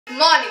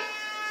morning.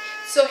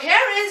 So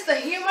here is the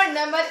humor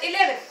number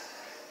 11.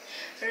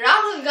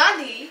 Rahul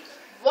Gandhi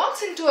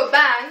walks into a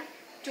bank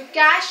to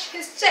cash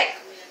his check.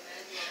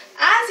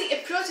 As he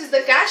approaches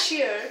the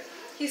cashier,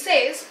 he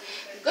says,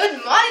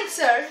 "Good morning,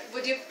 sir.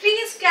 Would you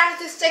please cash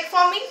this check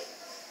for me?"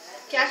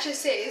 Cashier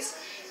says,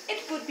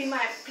 "It would be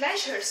my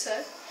pleasure, sir.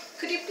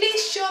 Could you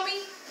please show me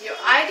your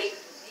ID?"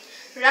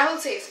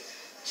 Rahul says,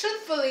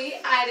 "Truthfully,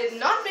 I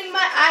did not bring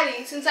my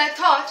ID since I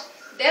thought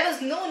there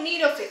was no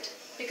need of it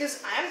because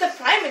I am the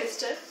Prime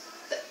Minister,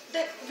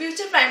 the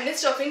future Prime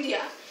Minister of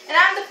India, and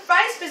I am the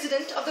Vice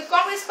President of the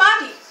Congress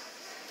Party."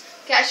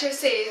 Cashier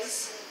says,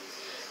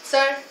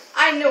 "Sir,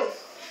 I know,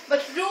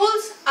 but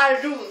rules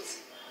are rules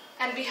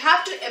and we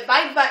have to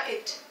abide by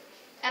it,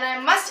 and I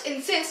must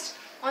insist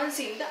on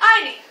seeing the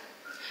ID."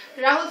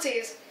 Rahul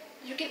says,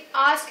 "You can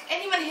ask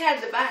anyone here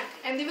at the bank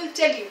and they will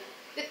tell you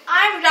that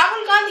I am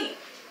Rahul Gandhi."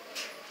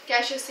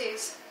 Cashier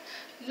says,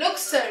 "Look,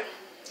 sir,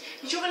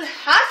 you will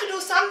have to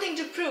do something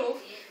to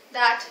prove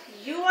that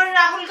you are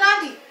Rahul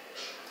Gandhi.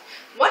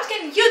 What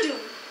can you do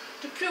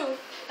to prove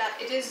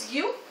that it is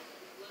you?"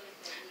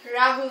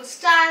 Rahul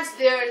stands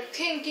there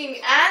thinking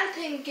and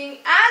thinking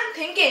and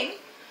thinking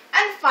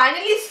and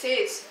finally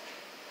says,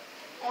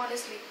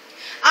 "Honestly,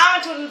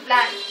 I'm a total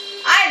blank.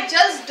 I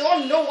just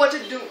don't know what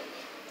to do.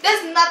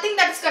 There's nothing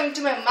that is coming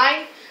to my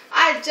mind.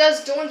 I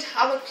just don't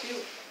have a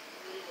clue."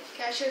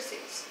 Cashier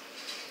says,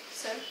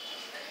 "Sir,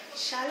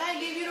 shall I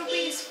give you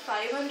rupees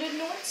 500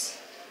 notes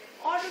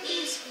or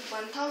rupees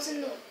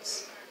 1000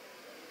 notes?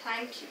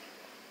 Thank you."